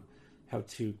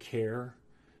to care,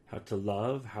 how to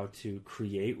love, how to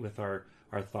create with our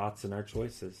thoughts and our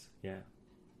choices. Yeah.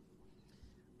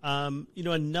 You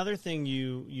know, another thing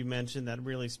you mentioned that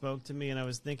really spoke to me, and I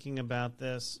was thinking about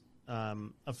this.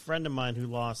 A friend of mine who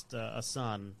lost a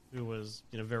son who was,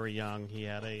 you know, very young. He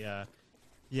had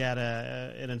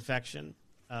an infection,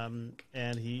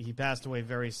 and he passed away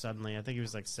very suddenly. I think he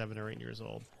was like 7 or 8 years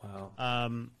old. Wow.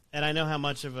 And I know how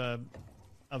much of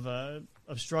a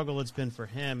struggle it's been for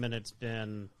him, and it's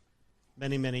been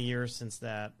many years since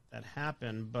that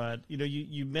happened. But you know,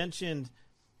 you mentioned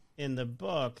in the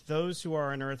book, those who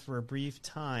are on Earth for a brief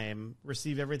time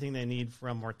receive everything they need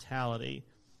from mortality,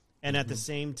 and at the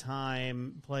same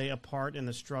time play a part in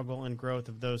the struggle and growth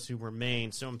of those who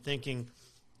remain. So I'm thinking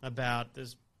about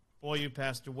this boy who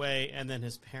passed away, and then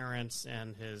his parents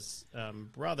and his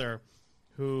brother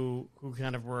who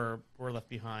kind of were left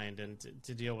behind and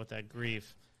to deal with that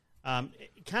grief.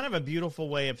 Kind of a beautiful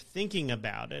way of thinking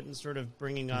about it, and sort of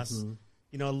bringing us,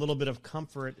 you know, a little bit of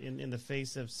comfort in the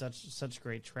face of such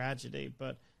great tragedy.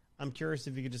 But I'm curious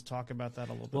if you could just talk about that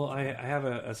a little bit. Well, I have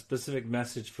a specific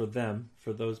message for them,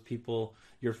 for those people,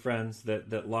 your friends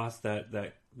that lost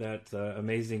that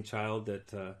amazing child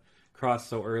that crossed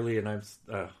so early. And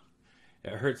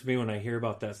it hurts me when I hear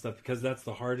about that stuff, because that's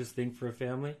the hardest thing for a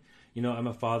family. You know, I'm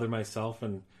a father myself,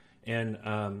 and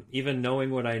even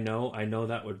knowing what I know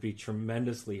that would be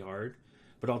tremendously hard.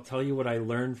 But I'll tell you what I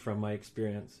learned from my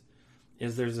experience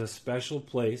is there's a special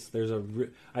place.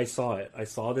 I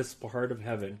saw this part of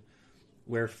heaven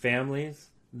where families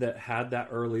that had that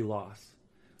early loss,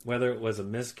 whether it was a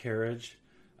miscarriage,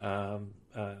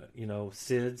 you know,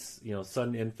 SIDS, you know,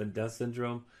 sudden infant death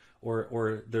syndrome,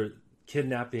 or the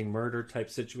kidnapping, murder type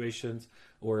situations,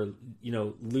 or, you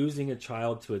know, losing a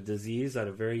child to a disease at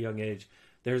a very young age.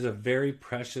 There's a very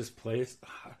precious place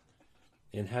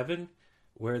in heaven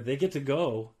where they get to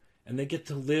go and they get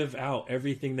to live out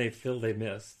everything they feel they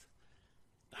missed.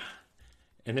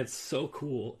 And it's so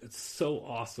cool. It's so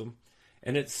awesome.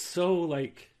 And it's so,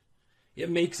 like, it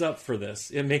makes up for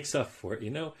this. It makes up for it, you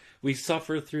know? We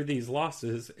suffer through these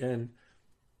losses, and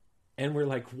And we're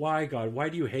like, why, God? Why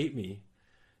do you hate me?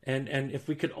 And if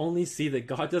we could only see that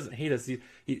God doesn't hate us,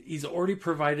 he's already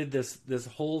provided this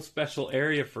whole special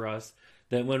area for us,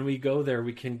 that when we go there,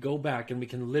 we can go back and we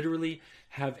can literally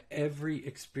have every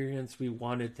experience we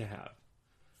wanted to have.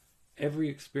 Every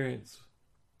experience.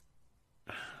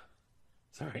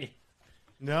 Sorry.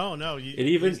 No.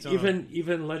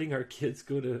 Even letting our kids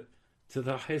go to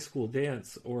the high school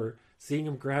dance, or seeing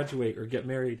them graduate or get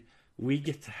married, we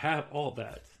get to have all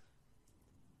that.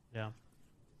 Yeah.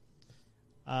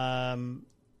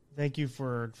 Thank you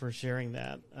for sharing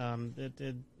that.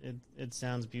 It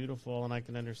sounds beautiful, and I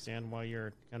can understand why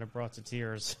you're kind of brought to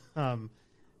tears.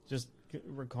 Just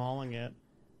recalling it.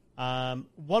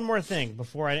 One more thing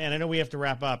before and I know we have to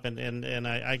wrap up, and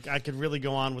I could really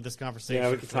go on with this conversation.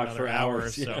 Yeah, we could talk for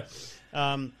hours. Yeah.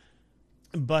 So,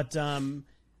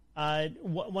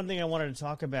 one thing I wanted to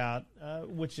talk about,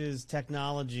 which is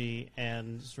technology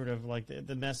and sort of like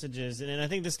the messages, and I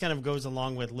think this kind of goes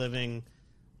along with living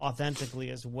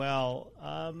authentically as well.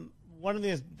 One of the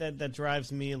things that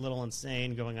drives me a little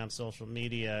insane going on social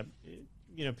media,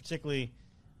 particularly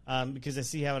because I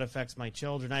see how it affects my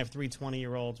children. I have 3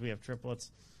 20-year-olds. We have triplets,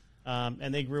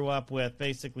 and they grew up with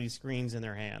basically screens in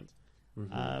their hand.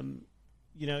 Mm-hmm.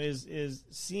 Is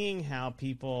seeing how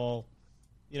people,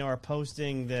 are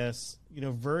posting this,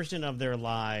 version of their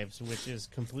lives, which is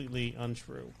completely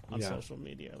untrue on social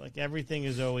media. Like, everything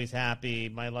is always happy.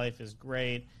 My life is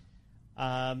great.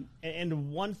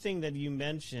 And one thing that you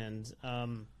mentioned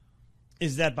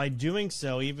is that by doing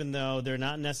so, even though they're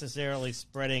not necessarily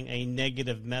spreading a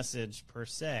negative message per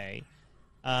se,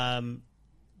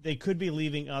 they could be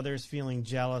leaving others feeling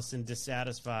jealous and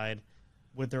dissatisfied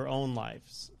with their own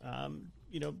lives,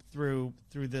 through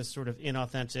this sort of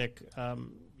inauthentic,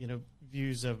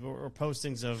 views of or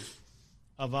postings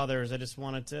of others. I just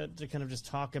wanted to kind of just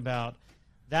talk about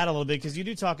that a little bit, because you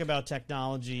do talk about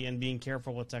technology and being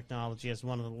careful with technology as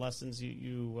one of the lessons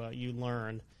you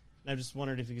learned. And I just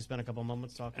wondered if you could spend a couple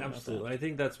moments talking about that. Absolutely. I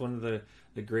think that's one of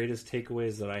the greatest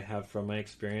takeaways that I have from my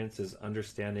experience, is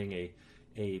understanding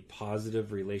a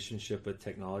positive relationship with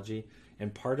technology.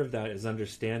 And part of that is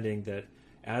understanding that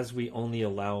as we only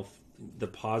allow the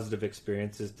positive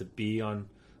experiences to be on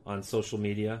social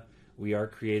media, we are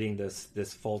creating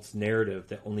this false narrative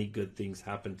that only good things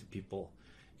happen to people.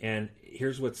 And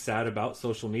here's what's sad about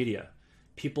social media.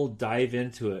 People dive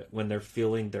into it when they're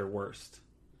feeling their worst.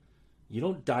 You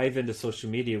don't dive into social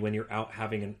media when you're out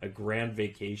having a grand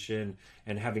vacation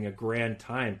and having a grand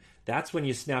time. That's when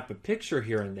you snap a picture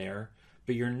here and there,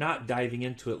 but you're not diving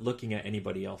into it looking at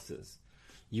anybody else's.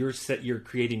 You're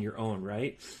creating your own,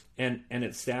 right? And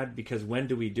it's sad, because when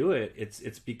do we do it?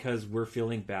 It's because we're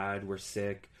feeling bad, we're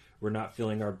sick, we're not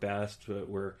feeling our best,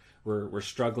 we're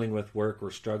struggling with work,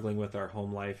 we're struggling with our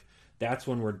home life. That's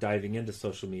when we're diving into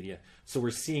social media. So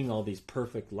we're seeing all these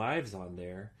perfect lives on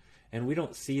there, and we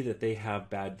don't see that they have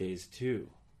bad days too.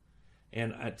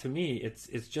 And to me,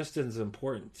 it's just as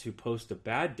important to post a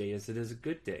bad day as it is a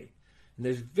good day. And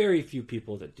there's very few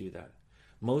people that do that.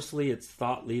 Mostly it's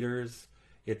thought leaders,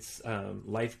 it's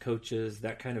life coaches,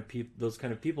 those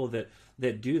kind of people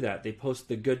that do that. They post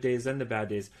the good days and the bad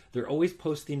days. They're always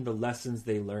posting the lessons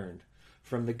they learned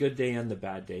from the good day and the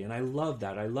bad day. And I love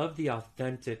that. I love the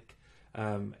authentic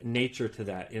nature to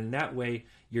that. In that way,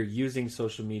 you're using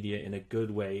social media in a good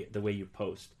way, the way you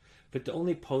post. But to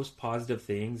only post positive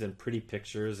things and pretty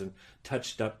pictures and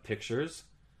touched up pictures,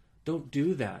 don't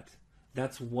do that.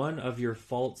 That's one of your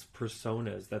false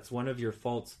personas. That's one of your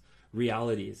false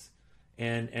realities.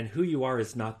 And who you are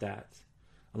is not that.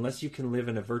 Unless you can live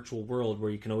in a virtual world where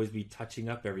you can always be touching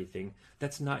up everything,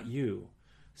 that's not you.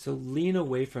 So lean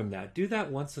away from that. Do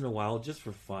that once in a while just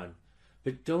for fun.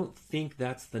 But don't think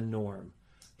that's the norm.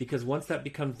 Because once that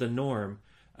becomes the norm,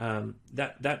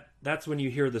 that's when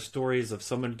you hear the stories of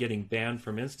someone getting banned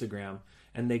from Instagram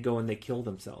and they go and they kill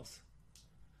themselves.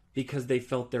 Because they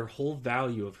felt their whole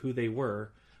value of who they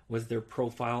were was their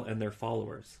profile and their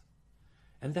followers.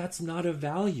 And that's not a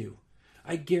value.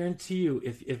 I guarantee you,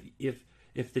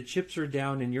 if the chips are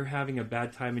down and you're having a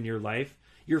bad time in your life,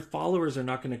 your followers are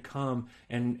not going to come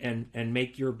and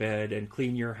make your bed and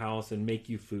clean your house and make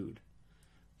you food.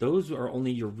 Those are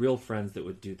only your real friends that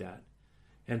would do that.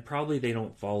 And probably they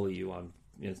don't follow you on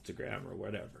Instagram or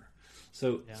whatever.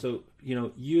 So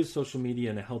use social media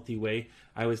in a healthy way.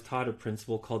 I was taught a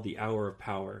principle called the hour of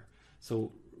power.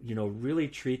 So, really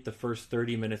treat the first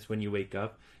 30 minutes when you wake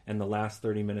up and the last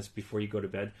 30 minutes before you go to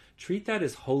bed. Treat that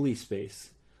as holy space,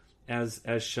 as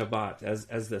Shabbat,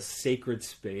 as the sacred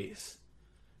space.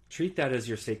 Treat that as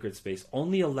your sacred space.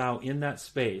 Only allow in that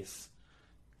space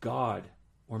God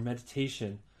or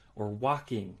meditation or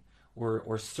walking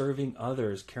or serving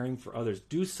others, caring for others.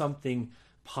 Do something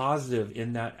positive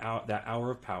in that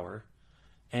hour of power,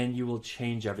 and you will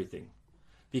change everything.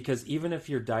 Because even if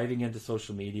you're diving into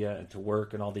social media and to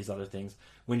work and all these other things,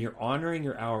 when you're honoring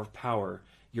your hour of power,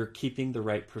 you're keeping the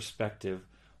right perspective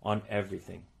on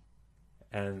everything.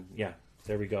 And yeah,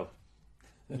 there we go.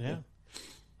 Yeah.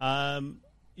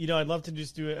 I'd love to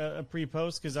just do a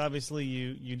pre-post, because obviously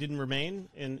you didn't remain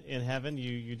in heaven.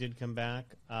 You did come back.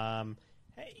 I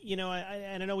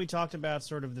know we talked about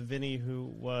sort of the Vinny who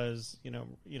was,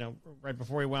 right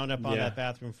before he wound up on that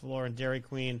bathroom floor, and Dairy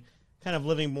Queen kind of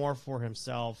living more for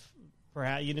himself.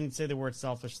 Perhaps you didn't say the word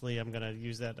selfishly. I'm going to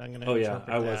use that. I'm going to. Oh yeah,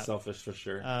 I was selfish for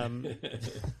sure.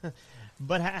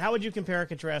 But how would you compare and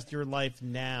contrast your life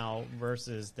now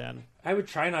versus then? I would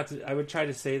try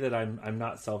to say that I'm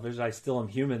not selfish. I still am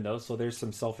human though, so there's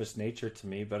some selfish nature to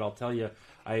me. But I'll tell you,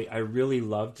 I really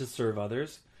love to serve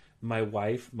others. My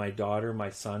wife, my daughter,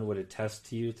 my son would attest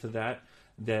to you to that.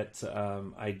 That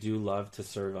I do love to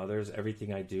serve others.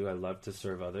 Everything I do, I love to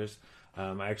serve others.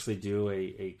 I actually do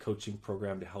a coaching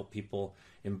program to help people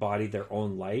embody their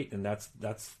own light, and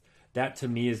that to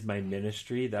me is my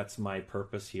ministry. That's my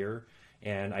purpose here,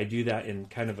 and I do that in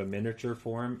kind of a miniature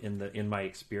form in my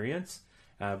experience,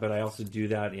 but I also do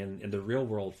that in the real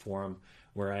world form,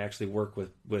 where I actually work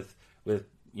with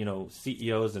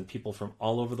CEOs and people from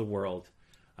all over the world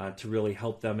to really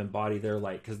help them embody their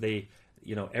light, because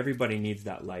everybody needs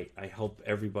that light. I help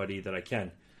everybody that I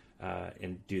can.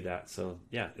 And do that. So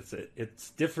yeah, it's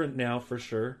different now for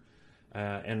sure.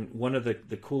 And one of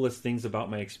the coolest things about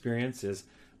my experience is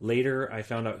later I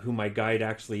found out who my guide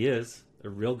actually is, a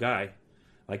real guy,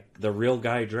 like the real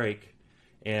guy Drake,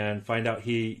 and find out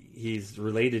he's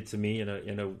related to me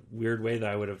in a weird way that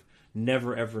I would have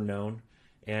never ever known.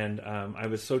 And I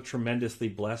was so tremendously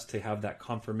blessed to have that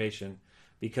confirmation,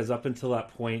 because up until that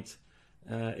point,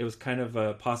 it was kind of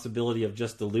a possibility of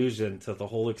just delusion to the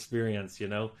whole experience,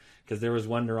 because there was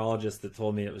one neurologist that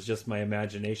told me it was just my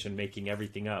imagination making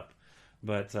everything up.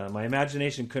 But my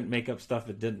imagination couldn't make up stuff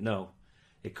it didn't know.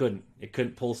 It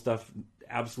couldn't pull stuff,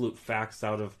 absolute facts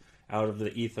out of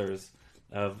the ethers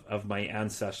of my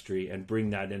ancestry and bring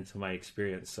that into my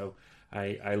experience. So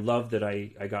I love that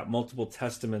I got multiple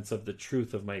testaments of the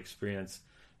truth of my experience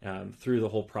through the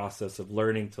whole process of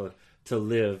learning to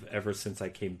live ever since I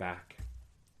came back.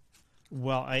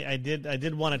 Well, I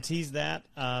did want to tease that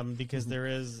because there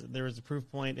is a proof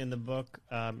point in the book,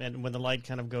 and when the light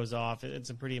kind of goes off, it's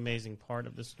a pretty amazing part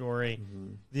of the story.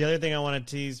 Mm-hmm. The other thing I want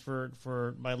to tease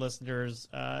for my listeners,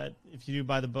 if you do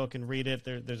buy the book and read it,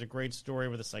 there's a great story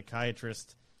with a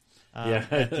psychiatrist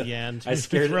at the end who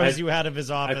throws you out of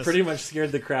his office. I pretty much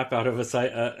scared the crap out of a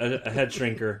head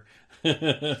shrinker.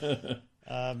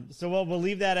 So we'll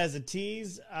leave that as a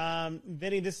tease.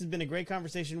 Vinny, this has been a great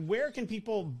conversation. Where can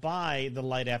people buy The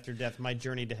Light After Death, My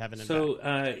Journey to Heaven and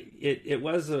Back? It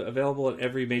was available at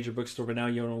every major bookstore, but now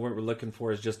what we're looking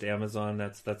for is just Amazon.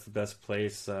 That's the best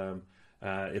place.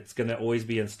 It's going to always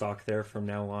be in stock there from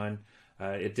now on.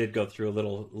 It did go through a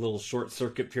little short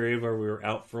circuit period where we were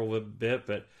out for a little bit,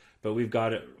 but we've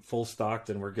got it full stocked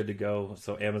and we're good to go.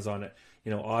 So Amazon,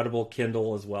 Audible,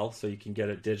 Kindle as well, so you can get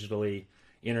it digitally.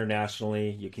 Internationally,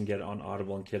 you can get it on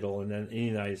Audible and Kindle, and then in the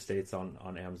United States on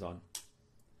Amazon.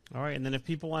 All right, and then if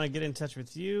people want to get in touch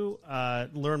with you,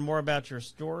 learn more about your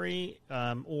story,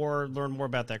 or learn more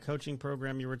about that coaching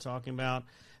program you were talking about,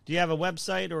 do you have a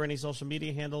website or any social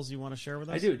media handles you want to share with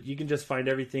us? I do. You can just find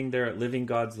everything there at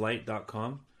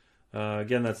livinggodslight.com.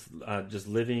 Again, that's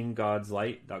just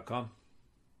livinggodslight.com.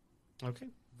 Okay,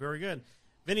 very good.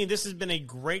 Vinny, this has been a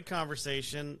great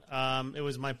conversation. It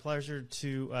was my pleasure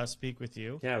to speak with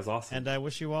you. Yeah, it was awesome. And I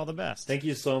wish you all the best. Thank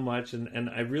you so much. And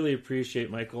I really appreciate,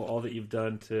 Michael, all that you've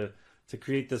done to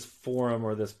create this forum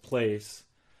or this place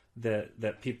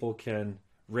that people can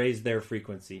raise their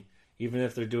frequency. Even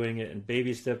if they're doing it in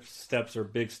baby steps or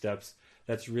big steps,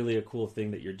 that's really a cool thing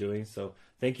that you're doing. So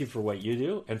thank you for what you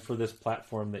do and for this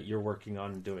platform that you're working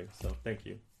on and doing. So thank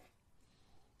you.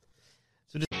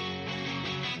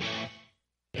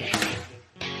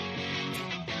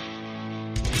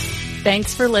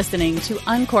 Thanks for listening to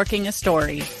Uncorking a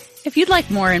Story. If you'd like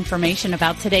more information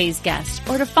about today's guest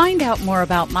or to find out more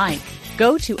about Mike,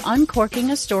 go to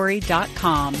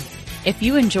uncorkingastory.com. If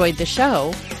you enjoyed the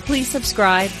show, please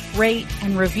subscribe, rate,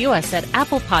 and review us at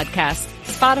Apple Podcasts,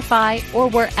 Spotify, or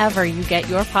wherever you get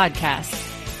your podcasts.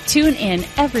 Tune in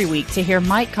every week to hear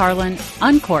Mike Carlin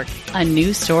uncork a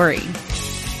new story.